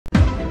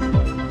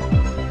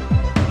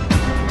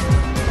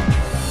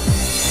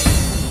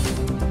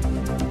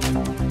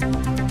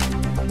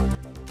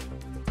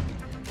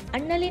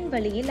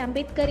வழியில்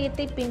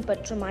அம்பேத்கரியத்தை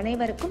பின்பற்றும்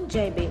அனைவருக்கும்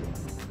ஜெய்பீம்.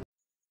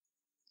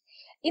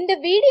 இந்த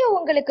வீடியோ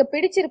உங்களுக்கு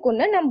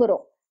பிடிச்சிருக்குன்னு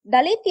நம்புறோம்.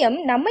 தலித்தியம்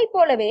நம்மை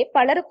போலவே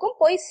பலருக்கும்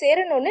போய்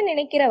சேரணும்னு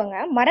நினைக்கிறவங்க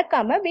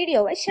மறக்காம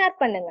வீடியோவை ஷேர்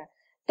பண்ணுங்க.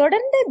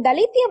 தொடர்ந்து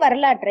தலித்திய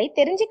வரலாற்றை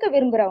தெரிஞ்சுக்க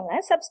விரும்புறவங்க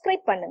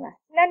சப்ஸ்கிரைப் பண்ணுங்க.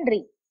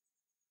 நன்றி.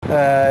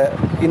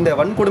 இந்த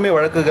வன்கொடுமை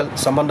வழக்குகள்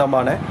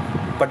சம்பந்தமான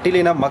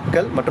பட்டியலின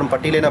மக்கள் மற்றும்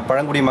பட்டியலின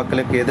பழங்குடி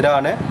மக்களுக்கு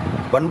எதிரான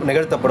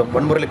நிகழ்த்தப்படும்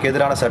வன்முறைகளுக்கு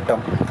எதிரான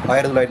சட்டம்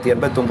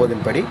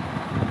 1989 படி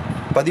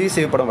பதிவு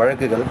செய்யப்படும்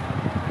வழக்குகள்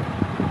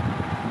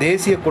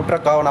தேசிய குற்ற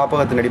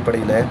காவலாப்பகத்தின்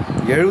அடிப்படையில்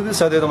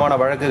 70%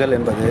 வழக்குகள்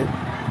என்பது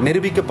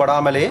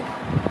நிரூபிக்கப்படாமலே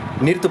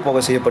நீர்த்து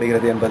போக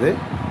செய்யப்படுகிறது என்பது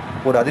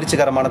ஒரு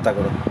அதிர்ச்சிகரமான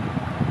தகவல்.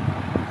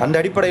 அந்த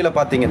அடிப்படையில்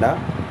பார்த்தீங்கன்னா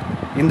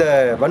இந்த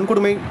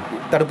வன்கொடுமை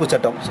தடுப்பு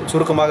சட்டம்,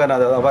 சுருக்கமாக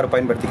நான் அவ்வாறு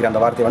பயன்படுத்திக்கிறேன்,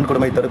 அந்த வார்த்தை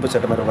வன்கொடுமை தடுப்பு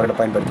சட்டம் என்ற வார்த்தை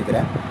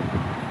பயன்படுத்திக்கிறேன்.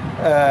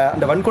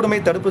 அந்த வன்கொடுமை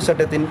தடுப்பு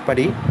சட்டத்தின்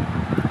படி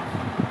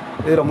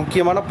இதில்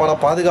முக்கியமான பல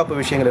பாதுகாப்பு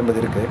விஷயங்கள் என்பது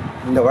இருக்குது.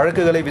 இந்த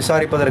வழக்குகளை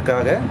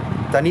விசாரிப்பதற்காக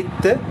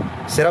தனித்த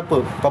சிறப்பு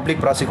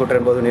பப்ளிக் ப்ராசிக்யூட்டர்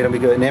என்பது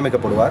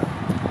நியமிக்கப்படுவார்.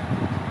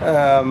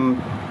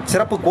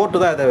 சிறப்பு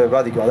கோர்ட்டு தான் இதை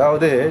விவாதிக்கும்.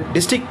 அதாவது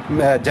டிஸ்ட்ரிக்ட்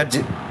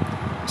ஜட்ஜு,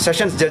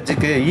 செஷன்ஸ்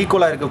ஜட்ஜுக்கு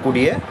ஈக்குவலாக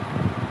இருக்கக்கூடிய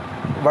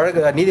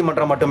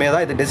நீதிமன்றம் மட்டுமே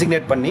தான் இதை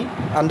டெசிக்னேட் பண்ணி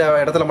அந்த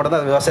இடத்துல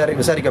மட்டும்தான் அது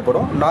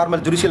விசாரிக்கப்படும்.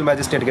 நார்மல் ஜுடிஷியல்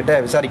மேஜிஸ்ட்ரேட் கிட்ட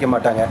விசாரிக்க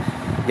மாட்டாங்க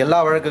எல்லா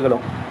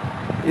வழக்குகளும்.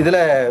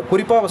 இதில்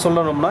குறிப்பாக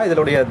சொல்லணும்னா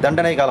இதனுடைய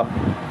தண்டனை காலம்,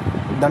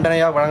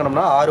 தண்டனையாக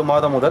வழங்கணும்னா 6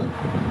 மாதம் முதல்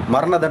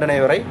மரண தண்டனை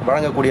வரை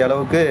வழங்கக்கூடிய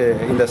அளவுக்கு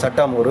இந்த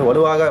சட்டம் ஒரு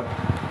வலுவாக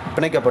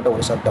பிணைக்கப்பட்ட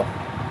ஒரு சட்டம்.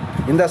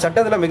 இந்த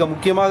சட்டத்தில் மிக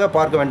முக்கியமாக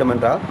பார்க்க வேண்டும்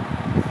என்றால்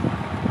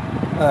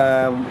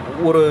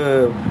ஒரு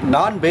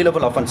நான்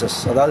பெயிலபிள் அஃபென்சஸ்,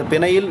 அதாவது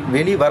பிணையில்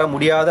வெளிவர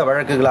முடியாத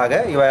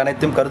வழக்குகளாக இவை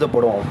அனைத்தும்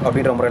கருதப்படும்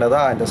அப்படின்ற முறையில்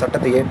தான் இந்த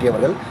சட்டத்தை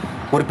இயற்றியவர்கள்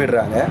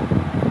குறிப்பிடுறாங்க.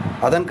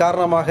 அதன்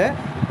காரணமாக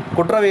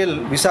குற்றவியல்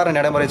விசாரணை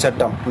நடைமுறை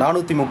சட்டம்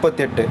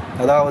 438,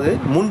 அதாவது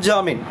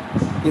முன்ஜாமீன்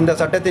இந்த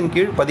சட்டத்தின்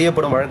கீழ்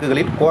பதியப்படும்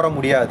வழக்குகளில் கோர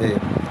முடியாது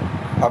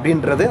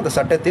அப்படின்றது அந்த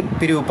சட்டத்தின்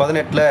பிரிவு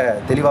 18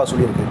 தெளிவாக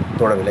சொல்லியிருக்கு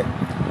தோழர்களே.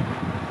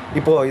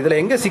 இப்போது இதில்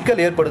எங்கே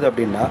சிக்கல் ஏற்படுது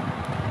அப்படின்னா,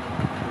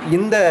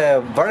 இந்த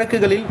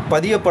வழக்குகளில்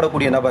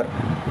பதியப்படக்கூடிய நபர்,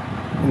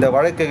 இந்த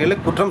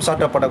வழக்குகளில் குற்றம்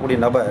சாட்டப்படக்கூடிய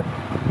நபர்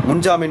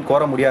முன்ஜாமீன்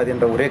கோர முடியாது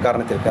என்ற ஒரே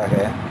காரணத்திற்காக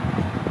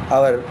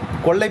அவர்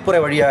கொல்லைப்புற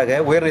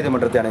வழியாக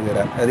உயர்நீதிமன்றத்தை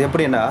அணுகிறார். அது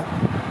எப்படின்னா,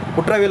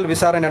 குற்றவியல்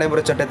விசாரணை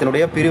நடைமுறை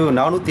சட்டத்தினுடைய பிரிவு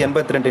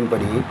 482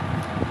 படி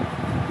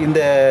இந்த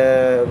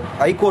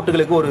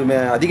ஹைகோர்ட்டுகளுக்கு ஒரு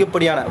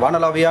அதிகப்படியான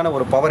வானளாவியான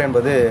ஒரு பவர்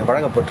என்பது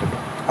வழங்கப்பட்டிருக்கு.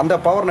 அந்த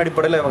பவர்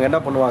அடிப்படையில் அவங்க என்ன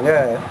பண்ணுவாங்க,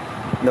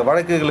 இந்த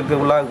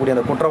வழக்குகளுக்கு உள்ளாகக்கூடிய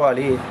அந்த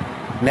குற்றவாளி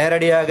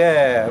நேரடியாக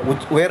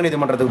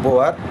உயர்நீதிமன்றத்துக்கு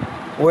போவார்.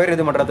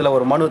 உயர்நீதிமன்றத்தில்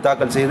ஒரு மனு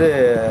தாக்கல் செய்து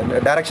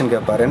டைரக்ஷன்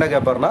கேட்பார். என்ன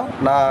கேட்பார்னா,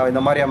 நான்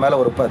இந்த மாதிரி மேலே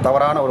ஒரு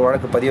தவறான ஒரு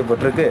வழக்கு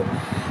பதியப்பட்டிருக்கு,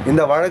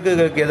 இந்த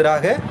வழக்குகளுக்கு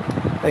எதிராக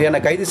என்னை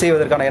கைது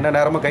செய்வதற்கான என்ன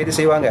நேரமும் கைது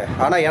செய்வாங்க,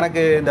 ஆனால்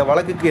எனக்கு இந்த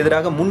வழக்குக்கு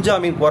எதிராக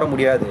முன்ஜாமீன் கோர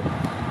முடியாது,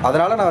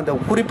 அதனால் நான் அந்த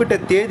குறிப்பிட்ட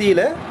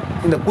தேதியில்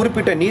இந்த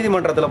குறிப்பிட்ட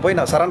நீதிமன்றத்தில் போய்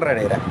நான் சரண்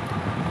அடைகிறேன்.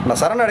 நான்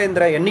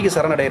சரணடைந்த என்றைக்கு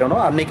சரணடைகிறேனோ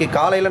அன்றைக்கி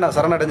காலையில் நான்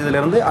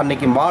சரணடைந்ததுலேருந்து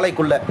அன்றைக்கி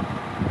மாலைக்குள்ளே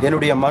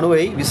என்னுடைய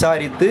மனுவை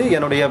விசாரித்து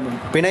என்னுடைய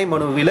பிணை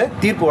மனுவில்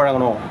தீர்ப்பு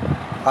வழங்கணும்,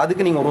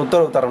 அதுக்கு நீங்கள் ஒரு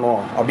உத்தரவு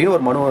தரணும் அப்படின்னு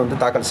ஒரு மனுவை வந்து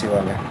தாக்கல்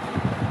செய்வாங்க.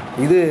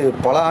 இது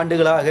பல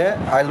ஆண்டுகளாக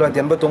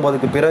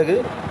 1989க்கு பிறகு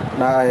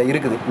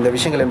இருக்குது இந்த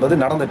விஷயங்கள் என்பது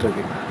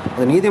நடந்துகிட்ருக்கு.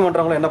 இந்த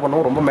நீதிமன்றங்களும் என்ன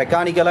பண்ணுவோம், ரொம்ப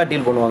மெக்கானிக்கலாக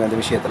டீல் பண்ணுவாங்க இந்த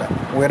விஷயத்தில்.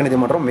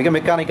 உயர்நீதிமன்றம் மிக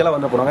மெக்கானிக்கலாக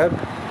வந்து பண்ணுவாங்க.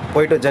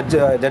 போயிட்டு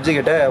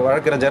ஜட்ஜுக்கிட்ட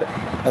வழக்கறிஞர்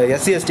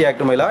SC/ST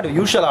ஆக்ட் மேலாட்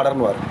யூஷுவல்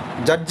ஆர்டர்னுவார்.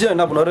 ஜட்ஜு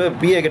என்ன பண்ணுவார்,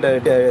 PA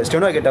கிட்ட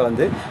ஸ்டெனோ கிட்ட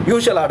வந்து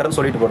யூஷுவல் ஆர்டர்னு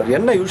சொல்லிட்டு போடுறார்.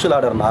 என்ன யூஷுவல்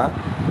ஆர்டர்னா,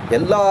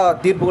 எல்லா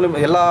தீர்ப்புகளும்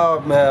எல்லா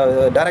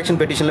டைரக்ஷன்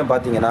பெட்டிஷன்லையும்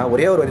பார்த்தீங்கன்னா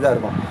ஒரே ஒரு இதாக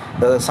இருக்கும்,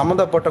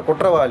 சம்மந்தப்பட்ட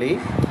குற்றவாளி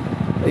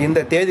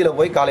இந்த தேதியில்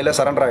போய் காலையில்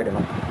சரண்டர்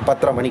ஆகிடணும்,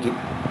 10:30 மணிக்கு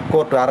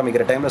கோர்ட்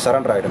ஆரம்பிக்கிற டைமில்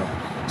சரண்டர் ஆகிடணும்.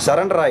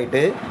 சரண்டர்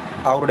ஆகிட்டு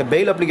அவருடைய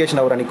பெயில் அப்ளிகேஷன்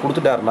அவர் அன்றைக்கி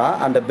கொடுத்துட்டாருன்னா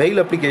அந்த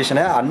பெயில்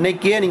அப்ளிகேஷனை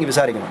அன்னைக்கே நீங்கள்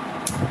விசாரிக்கணும்.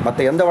 மற்ற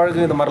எந்த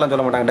வழக்கு இந்த மாதிரிலாம்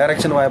சொல்ல மாட்டாங்க.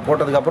 டைரக்ஷன்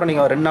போட்டதுக்கப்புறம்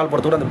நீங்கள் 2 நாள்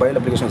பொறுத்து கூட அந்த பெயில்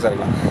அப்ளிகேஷன்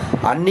விசாரிக்கலாம்.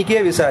 அன்றைக்கே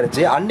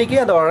விசாரித்து அன்றைக்கே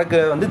அந்த வழக்கை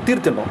வந்து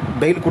தீர்த்துடணும்.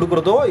 பெயில்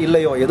கொடுக்குறதோ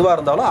இல்லையோ எதுவாக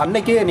இருந்தாலும்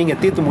அன்றைக்கே நீங்கள்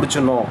தீர்த்து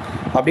முடிச்சிடணும்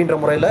அப்படின்ற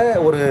முறையில்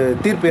ஒரு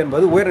தீர்ப்பு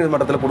என்பது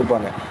உயர்நீதிமன்றத்தில்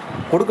கொடுப்பாங்க.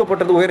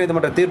 கொடுக்கப்பட்டது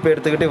உயர்நீதிமன்ற தீர்ப்பை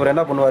எடுத்துக்கிட்டு இவர்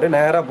என்ன பண்ணுவார்,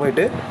 நேராக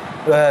போயிட்டு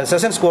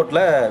செஷன்ஸ்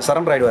கோர்ட்டில்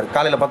சரண்டர் ஆகிடுவார்.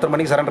 காலையில் 10:30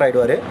 மணிக்கு சரண்டர்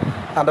ஆகிடுவார்.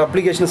 அந்த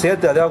அப்ளிகேஷன்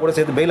சேர்த்து அதாக கூட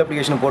சேர்த்து பெயில்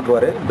அப்ளிகேஷன்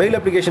போட்டுருவார். பெயில்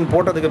அப்ளிகேஷன்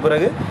போட்டதுக்கு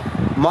பிறகு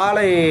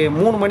மாலை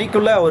 3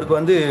 மணிக்குள்ளே அவருக்கு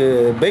வந்து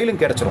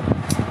பெயிலும் கிடச்சிரும்.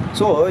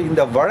 ஸோ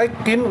இந்த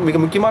வழக்கின் மிக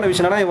முக்கியமான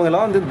விஷயம் என்னன்னா,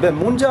 இவங்கெல்லாம் வந்து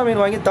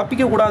முன்ஜாமீன் வாங்கி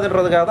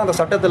தப்பிக்கக்கூடாதுன்றதுக்காக தான் அந்த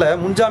சட்டத்தில்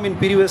முன்ஜாமீன்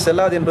பிரிவு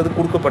செல்லாது என்பது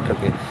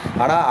கொடுக்கப்பட்டிருக்கு.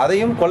 ஆனால்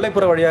அதையும்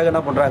கொல்லைப்புற வழியாக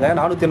என்ன பண்ணுறாங்க,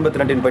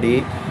 482 படி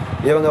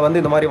இவங்க வந்து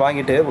இந்த மாதிரி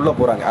வாங்கிட்டு உள்ளே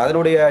போகிறாங்க.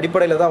 அதனுடைய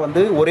அடிப்படையில் தான்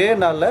வந்து ஒரே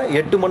நாளில்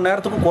 8 மணி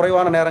நேரத்துக்கும்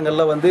குறைவான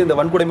நேரங்களில் வந்து இந்த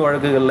வன்கொடுமை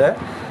வழக்குகளில்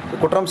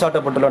குற்றம்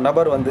சாட்டப்பட்டுள்ள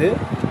நபர் வந்து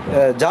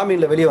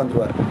ஜாமீனில் வெளியே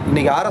வந்துடுவார்.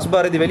 இன்றைக்கி RS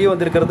பாரதி வெளியே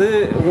வந்திருக்கிறது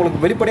உங்களுக்கு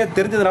வெளிப்படையாக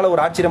தெரிஞ்சதுனால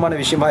ஒரு ஆச்சரியமான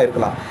விஷயமா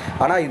இருக்கலாம்.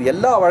 ஆனால் இது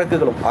எல்லா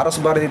வழக்குகளும் RS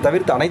பாரதி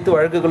தவிர்த்து அனைத்து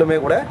வழக்குகளுமே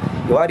கூட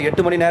இவ்வாறு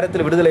 8 மணி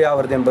நேரத்தில் விடுதலை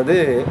ஆகிறது என்பது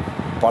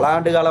பல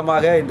ஆண்டு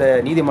காலமாக இந்த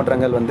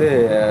நீதிமன்றங்கள் வந்து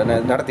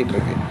நடத்திட்டு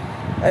இருக்கு.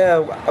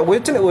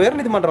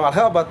 உயர்நீதிமன்றம்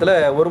அலகாபாத்தில்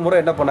ஒரு முறை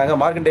என்ன பண்ணாங்க,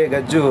 மார்க்கண்டேய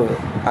கட்ஜு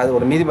அது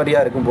ஒரு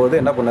நீதிபதியாக இருக்கும்போது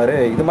என்ன பண்ணார்,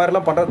 இது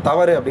மாதிரிலாம் பண்ணுறது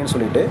தவறு அப்படின்னு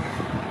சொல்லிட்டு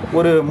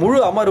ஒரு முழு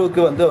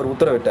அமர்வுக்கு வந்து அவர்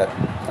உத்தரவிட்டார்.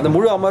 அந்த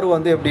முழு அமர்வு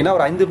வந்து எப்படின்னா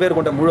ஒரு 5 பேர்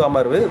கொண்ட முழு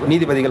அமர்வு,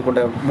 நீதிபதிகள்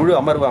கொண்ட முழு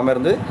அமர்வு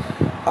அமர்ந்து,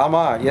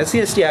 ஆமாம்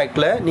எஸ்சி/எஸ்டி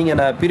ஆக்டில்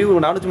நீங்கள் பிரிவு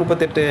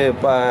 438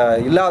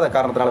 இல்லாத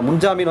காரணத்தினால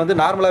முன்ஜாமீன் வந்து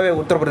நார்மலாகவே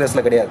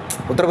உத்தரப்பிரதேசத்தில் கிடையாது.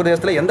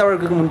 உத்தரப்பிரதேசத்தில் எந்த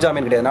வழக்குக்கும்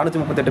முன்ஜாமீன் கிடையாது.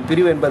 438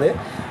 பிரிவு என்பது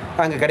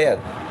அங்கே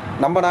கிடையாது.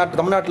 நம்ம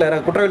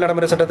தமிழ்நாட்டில் குற்றவியல்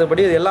நடைமுறை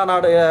சட்டத்தைப்படி எல்லா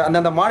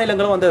அந்தந்த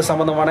மாநிலங்களும் வந்து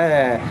சம்பந்தமான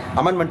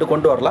அமெண்ட்மெண்ட்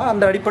கொண்டு வரலாம்.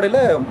 அந்த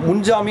அடிப்படையில்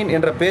முன்ஜாமீன்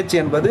என்ற பேச்சு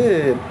என்பது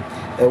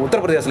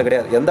உத்தரப்பிரதேசத்தில்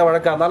கிடையாது. எந்த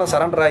வழக்காக இருந்தாலும்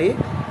சரண்டர் ஆகி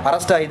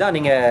அரெஸ்ட் ஆகி தான்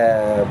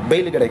நீங்கள்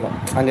பெயில் கிடைக்கும்.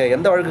 அங்கே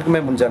எந்த வழக்குக்குமே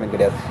முன்ஜாமீன்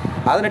கிடையாது.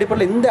 அதன்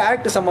அடிப்படையில் இந்த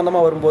ஆக்ட்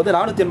சம்மந்தமாக வரும்போது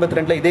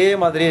 482 இதே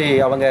மாதிரி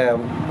அவங்க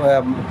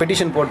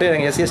பெட்டிஷன் போட்டு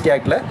எங்கள் எஸ்சி/எஸ்டி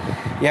ஆக்டில்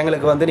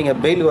எங்களுக்கு வந்து நீங்கள்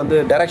பெயில் வந்து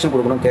டைரக்ஷன்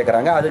கொடுக்கணும்னு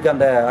கேட்குறாங்க. அதுக்கு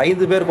அந்த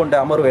 5 பேர் கொண்ட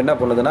அமர்வு என்ன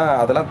பண்ணுதுன்னா,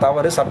 அதெல்லாம்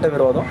தவறு, சட்ட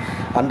விரோதம்,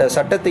 அந்த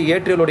சட்டத்தை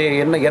இயற்றியலுடைய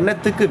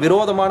எண்ணத்துக்கு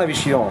விரோதமான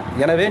விஷயம்.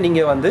 எனவே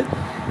நீங்கள் வந்து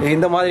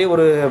இந்த மாதிரி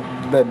ஒரு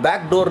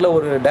பேக் டோரில்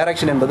ஒரு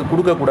டைரக்ஷன் என்பது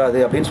கொடுக்கக்கூடாது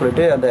அப்படின்னு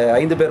சொல்லிட்டு அந்த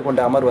 5 பேர்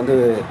கொண்ட அமர்வு வந்து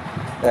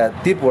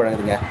தீர்ப்பு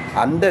வழங்குதுங்க.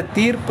 அந்த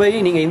தீர்ப்பை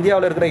நீங்கள்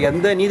இந்தியாவில் இருக்கிற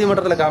எந்த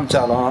நீதிமன்றத்தில்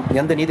காமிச்சாலும்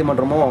எந்த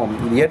நீதிமன்றமும்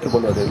இது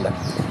ஏற்றுக்கொள்வது இல்லை.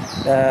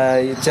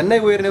 சென்னை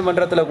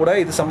உயர்நீதிமன்றத்தில் கூட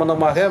இது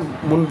சம்பந்தமாக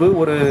முன்பு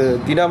ஒரு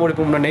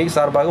தினாமொழிப்பு முன்னணி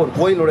சார்பாக ஒரு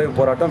கோயில் நுழைவு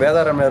போராட்டம்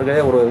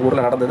வேதாரண்யர்களே ஒரு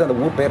ஊரில் நடந்தது. அந்த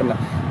ஊர் பேர்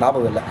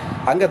ஞாபகம் இல்லை.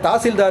 அங்கே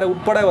தாசில்தாரை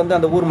உட்பட வந்து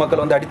அந்த ஊர்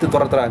மக்கள் வந்து அடித்து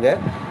துரத்துறாங்க.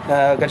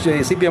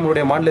 கட்சி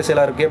சிபிஎம்முடைய மாநில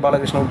செயலாளர் கே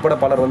பாலகிருஷ்ணன் உட்பட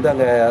பலர் வந்து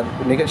அங்கே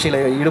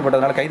நிகழ்ச்சியில்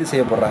ஈடுபட்டதுனால கைது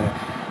செய்யப்படுறாங்க.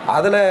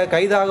 அதில்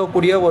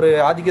கைதாகக்கூடிய ஒரு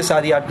ஆதிக்க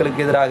சாதி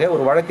ஆட்களுக்கு எதிராக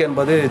ஒரு வழக்கு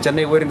என்பது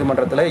சென்னை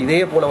உயர்நீதிமன்றத்தில் இதே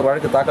போல் ஒரு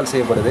வழக்கு தாக்கல்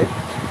செய்யப்படுது.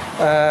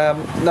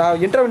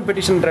 நான் இன்டர்வென்ட்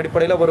பெட்டிஷன்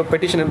அடிப்படையில் ஒரு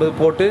பெட்டிஷன் என்பது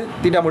போட்டு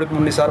தீண்டாமொழிப்பு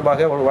முன்னணி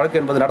சார்பாக ஒரு வழக்கு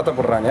என்பது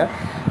நடத்தப்படுறாங்க.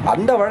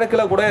 அந்த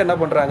வழக்கில் கூட என்ன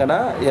பண்ணுறாங்கன்னா,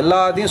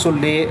 எல்லாத்தையும்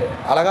சொல்லி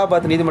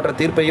அலகாபாத் நீதிமன்ற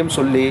தீர்ப்பையும்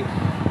சொல்லி,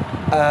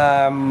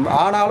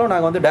 ஆனாலும்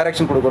நாங்கள் வந்து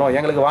டைரக்ஷன் கொடுக்குறோம்,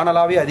 எங்களுக்கு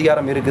வானளாவிய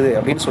அதிகாரம் இருக்குது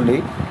அப்படின்னு சொல்லி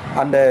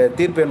அந்த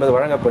தீர்ப்பு என்பது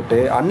வழங்கப்பட்டு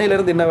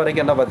அன்னையிலிருந்து இன்ன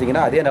வரைக்கும் என்ன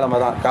பார்த்தீங்கன்னா அதே நிலைமை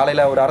தான்.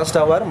 காலையில் ஒரு அரெஸ்ட்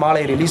ஆவார்,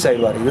 மாலை ரிலீஸ்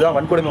ஆகிடுவார். இதுதான்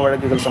வன்கொடுமை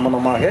வழக்குகள்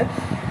சம்பந்தமாக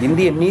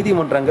இந்திய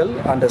நீதிமன்றங்கள்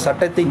அந்த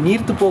சட்டத்தை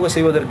நீர்த்து போக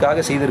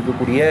செய்வதற்காக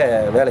செய்திருக்கக்கூடிய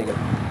வேலைகள்.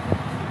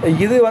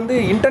 இது வந்து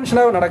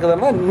இன்டென்ஷனாக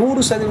நடக்குதுன்னா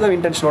 100%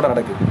 இன்டென்ஷனோட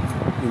நடக்குது.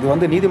 இது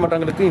வந்து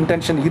நீதிமன்றங்களுக்கு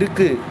இன்டென்ஷன்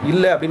இருக்குது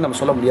இல்லை அப்படின்னு நம்ம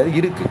சொல்ல முடியாது,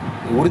 இருக்குது,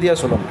 உறுதியாக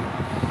சொல்ல முடியும்.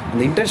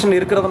 இந்த இன்டென்ஷன்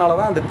இருக்கிறதுனால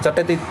தான் அந்த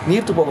சட்டத்தை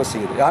நீர்த்து போக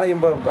செய்யுது.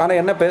 ஆனால்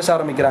என்ன பேச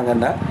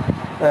ஆரம்பிக்கிறாங்கன்னா,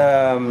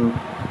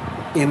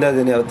 இந்த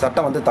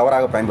சட்டம் வந்து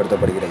தவறாக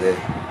பயன்படுத்தப்படுகிறது,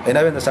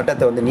 எனவே இந்த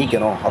சட்டத்தை வந்து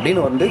நீக்கணும்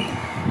அப்படின்னு வந்து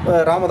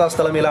ராமதாஸ்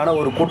தலைமையிலான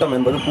ஒரு கூட்டம்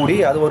என்பது கூடி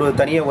அது ஒரு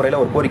தனிய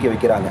முறையில் ஒரு கோரிக்கை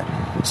வைக்கிறாங்க.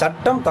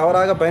 சட்டம்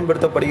தவறாக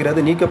பயன்படுத்தப்படுகிறது,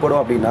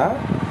 நீக்கப்படும் அப்படின்னா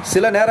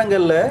சில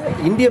நேரங்களில்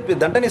இந்திய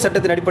தண்டனை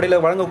சட்டத்தின்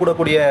அடிப்படையில்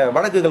வழங்கக்கூடக்கூடிய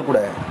வழக்குகள்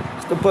கூட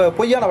இப்போ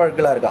பொய்யான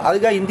வழக்குகளாக இருக்கும்.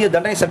 அதுக்காக இந்திய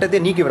தண்டனை சட்டத்தை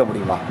நீக்கிவிட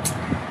முடியுமா?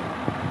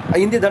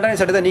 இந்திய தண்டனை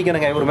சட்டத்தை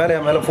நீக்கணுங்க, இவர்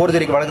மேலே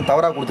ஃபோர்ஜரிக்கு வழக்கு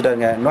தவறாக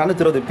கொடுத்துட்டாங்க,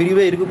 420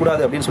 பிரிவே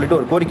இருக்கக்கூடாது அப்படின்னு சொல்லிட்டு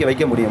ஒரு கோரிக்கை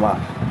வைக்க முடியுமா?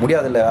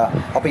 முடியாது இல்லையா?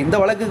 அப்போ இந்த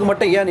வழக்குக்கு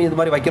மட்டும் ஏன் இது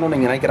மாதிரி வைக்கணும்னு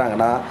நீங்கள்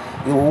நினைக்கிறாங்கன்னா,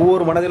 இது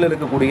ஒவ்வொரு மனதில்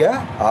இருக்கக்கூடிய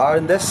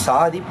ஆழ்ந்த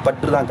சாதி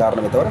பற்று தான்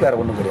காரணமே தவிர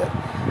வேறு ஒன்றும் கிடையாது.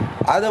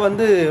 அதை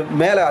வந்து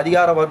மேலே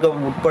அதிகார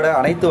வர்க்கம் உட்பட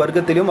அனைத்து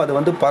வர்க்கத்திலும் அது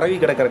வந்து பரவி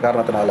கிடக்கிற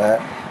காரணத்தினால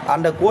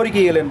அந்த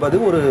கோரிக்கைகள் என்பது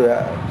ஒரு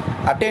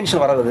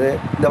அட்டென்ஷன் வர்றது.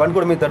 இந்த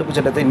வன்கொடுமை தடுப்பு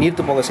சட்டத்தை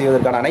நீர்த்து போக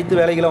செய்வதற்கான அனைத்து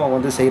வேலைகளும் அவங்க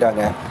வந்து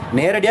செய்கிறாங்க.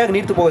 நேரடியாக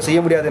நீர்த்து போக செய்ய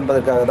முடியாது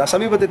என்பதற்காக தான்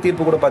சமீபத்திய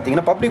தீர்ப்பு கூட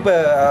பார்த்தீங்கன்னா, பப்ளிக்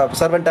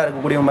சர்வெண்ட்டாக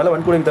இருக்கக்கூடிய மேலே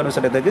வன்கொடுமை தடுப்பு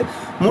சட்டத்துக்கு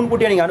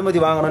முன்கூட்டியாக நீங்கள்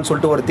அனுமதி வாங்கணும்னு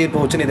சொல்லிட்டு ஒரு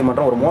தீர்ப்பு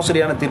உச்சநீதிமன்றம் ஒரு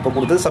மோசடியான தீர்ப்பை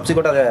கொடுத்து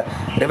சப்சிக்வெண்ட் அதை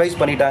ரிவைஸ்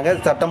பண்ணிட்டாங்க,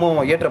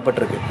 சட்டமும்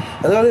ஏற்றப்பட்டிருக்கு.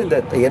 அதாவது இந்த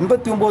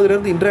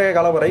 89 இன்றைய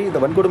காலம் வரை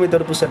இந்த வன்கொடுமை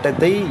தடுப்பு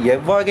சட்டத்தை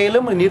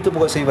எவ்வகையிலும் நீர்த்து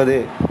போக செய்வது,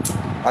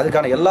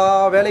 அதுக்கான எல்லா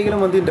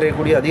வேலைகளும் வந்து இன்றைய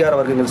கூடிய அதிகார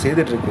வர்க்கங்கள்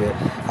செய்துட்ருக்கு.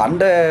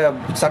 அந்த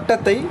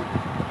சட்டத்தை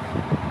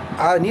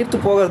நீர்த்து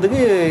போகிறதுக்கு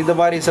இந்த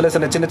மாதிரி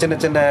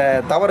சின்ன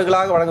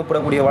தவறுகளாக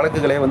வழங்கப்படக்கூடிய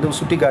வழக்குகளை வந்து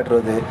சுட்டி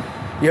காட்டுறது.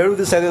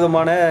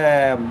 70%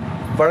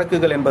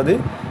 வழக்குகள் என்பது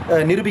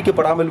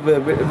நிரூபிக்கப்படாமல்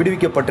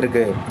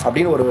விடுவிக்கப்பட்டிருக்கு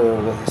அப்படின்னு ஒரு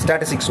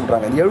ஸ்டாட்டிஸ்டிக்ஸ்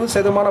சொல்கிறாங்க.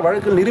 70%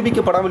 வழக்குகள்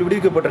நிரூபிக்கப்படாமல்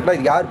விடுவிக்கப்பட்டிருக்குன்னா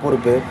இது யார்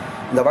பொறுப்பு?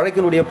 இந்த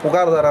வழக்கினுடைய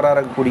புகார்தாரராக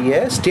இருக்கக்கூடிய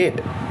ஸ்டேட்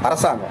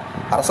அரசாங்கம்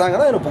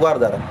தான் எனக்கு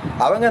புகார்தாரர்.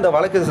 அவங்க இந்த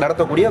வழக்கு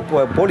நடத்தக்கூடிய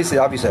police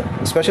officer,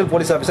 special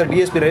police officer,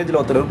 DSP ரேஞ்சில்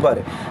ஒருத்தர்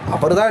இருப்பார்.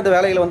 அவர் தான் இந்த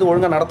வேலைகளை வந்து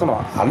ஒழுங்காக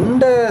நடத்தணும்.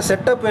 அந்த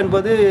செட்டப்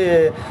என்பது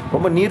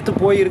ரொம்ப நீர்த்து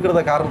போய்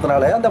இருக்கிறத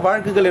காரணத்தினால அந்த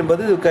வழக்குகள்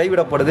என்பது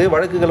கைவிடப்படுது,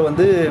 வழக்குகள்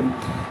வந்து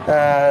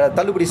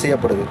தள்ளுபடி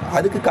செய்யப்படுது.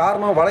 அதுக்கு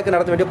காரணம் வழக்கு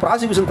நடத்த வேண்டிய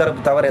ப்ராசிக்யூஷன்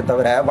தரப்பு தவறே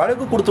தவிர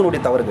வழக்கு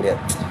கொடுத்தனுடைய தவறு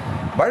கிடையாது.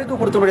 வழக்கு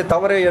கொடுத்தனுடைய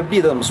தவறை எப்படி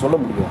இதை நம்ம சொல்ல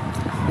முடியும்?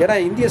 ஏன்னா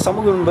இந்திய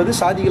சமூகம் என்பது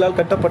சாதிகளால்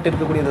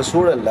கட்டப்பட்டிருக்கக்கூடிய இந்த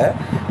சூழலில்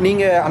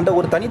நீங்கள் அந்த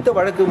ஒரு தனித்த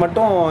வழக்கு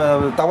மட்டும்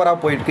தவறாக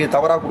போயிருக்கு,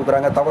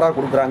 தவறாக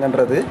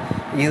கொடுக்குறாங்கன்றது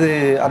இது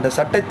அந்த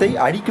சட்டத்தை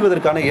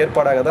அழிக்குவதற்கான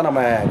ஏற்பாடாக தான்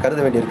நம்ம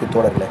கருத வேண்டியிருக்கு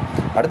தோழர்களே.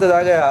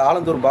 அடுத்ததாக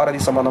ஆலந்தூர்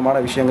பாரதி சம்பந்தமான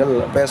விஷயங்கள்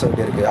பேச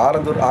வேண்டியிருக்கு.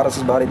 ஆலந்தூர்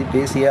RSS பாரதி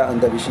பேசிய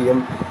அந்த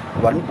விஷயம்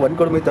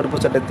வன்கொடுமை தடுப்பு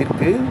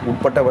சட்டத்திற்கு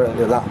உட்பட்ட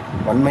தான்,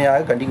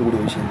 வன்மையாக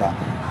கண்டிக்கக்கூடிய விஷயம்தான்.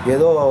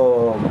 ஏதோ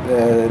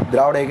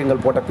திராவிட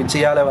இயக்கங்கள் போட்ட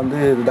பிச்சையால் வந்து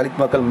தலித்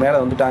மக்கள் மேலே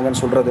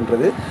வந்துட்டாங்கன்னு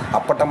சொல்கிறதுன்றது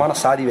அப்பட்டமான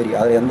சாதி வெறி,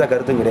 அதில் எந்த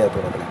கருத்தும் கிடையாது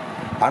தோழர்களே.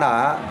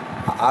 ஆனால்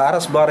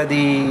RS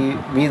பாரதி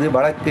மீது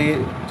வழக்கு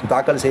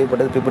தாக்கல்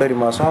செய்யப்பட்டது பிப்ரவரி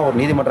மாதம். அவர்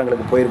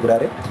நீதிமன்றங்களுக்கு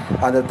போயிருக்கிறாரு.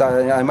 அந்த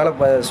அது மேலே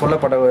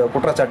சொல்லப்பட்ட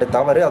குற்றச்சாட்டு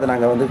தவறு, அதை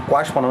நாங்கள் வந்து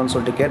குவாஷ் பண்ணணும்னு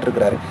சொல்லிட்டு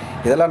கேட்டிருக்கிறாரு.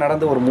 இதெல்லாம்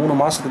நடந்து ஒரு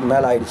 3 மாதத்துக்கு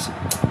மேலே ஆயிடுச்சு.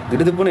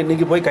 திடுதுப்புன்னு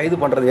இன்றைக்கி போய் கைது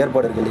பண்ணுறது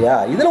ஏற்பாடு இருக்கு இல்லையா?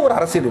 இதில் ஒரு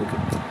அரசியல்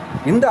இருக்குது.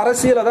 இந்த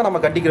அரசியலை தான் நம்ம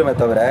கண்டிக்கிறோமே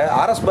தவிர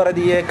ஆர்எஸ்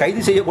பாரதியை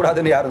கைது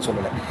செய்யக்கூடாதுன்னு யாரும்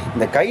சொல்லலை.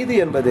 இந்த கைது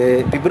என்பது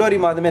பிப்ரவரி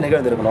மாதமே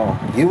நிகழ்ந்திருக்கணும்.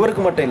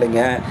 இவருக்கு மட்டும்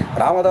இல்லைங்க,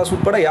 ராமதாஸ்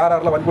உட்பட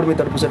யாரெல்லாம் வன்கொடுமை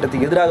தடுப்பு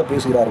சட்டத்துக்கு எதிராக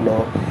பேசுகிறார்களோ,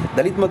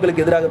 தலித்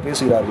மக்களுக்கு எதிராக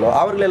பேசுகிறார்களோ,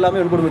 அவர்கள் எல்லாமே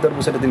வன்கொடுமை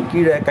தடுப்பு சட்டத்தின்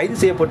கீழே கைது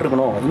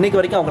செய்யப்பட்டிருக்கணும். இன்றைக்கு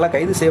வரைக்கும் அவங்களாம்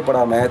கைது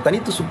செய்யப்படாமல்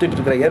தனித்து சுற்றிட்டு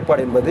இருக்கிற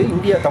ஏற்பாடு என்பது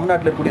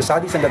தமிழ்நாட்டில் இருக்கக்கூடிய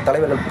சாதி சங்க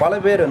தலைவர்கள்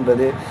பல பேர்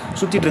என்பது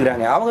சுற்றிட்டு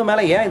இருக்கிறாங்க. அவங்க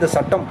மேலே ஏன் இந்த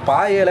சட்டம்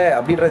பாயலை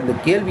அப்படின்ற இந்த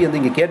கேள்வி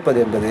வந்து இங்கே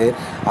கேட்பது என்பது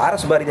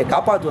ஆர்எஸ் பாரதியை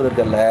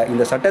காப்பாற்றுவதற்கல்ல,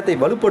 இந்த சட்டத்தை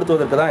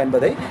வலுப்படுத்துவதற்கு தான்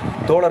என்பதை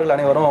தோழர்கள்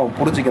அனைவரும்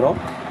புரிஞ்சுக்கிறோம்.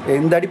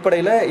 இந்த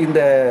அடிப்படையில் இந்த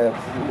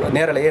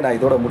நேரலையை நான்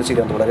இதோட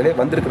முடிச்சுக்கிறேன். தோழர்களே,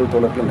 வந்திருக்கிற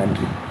தோழர்களுக்கு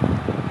நன்றி.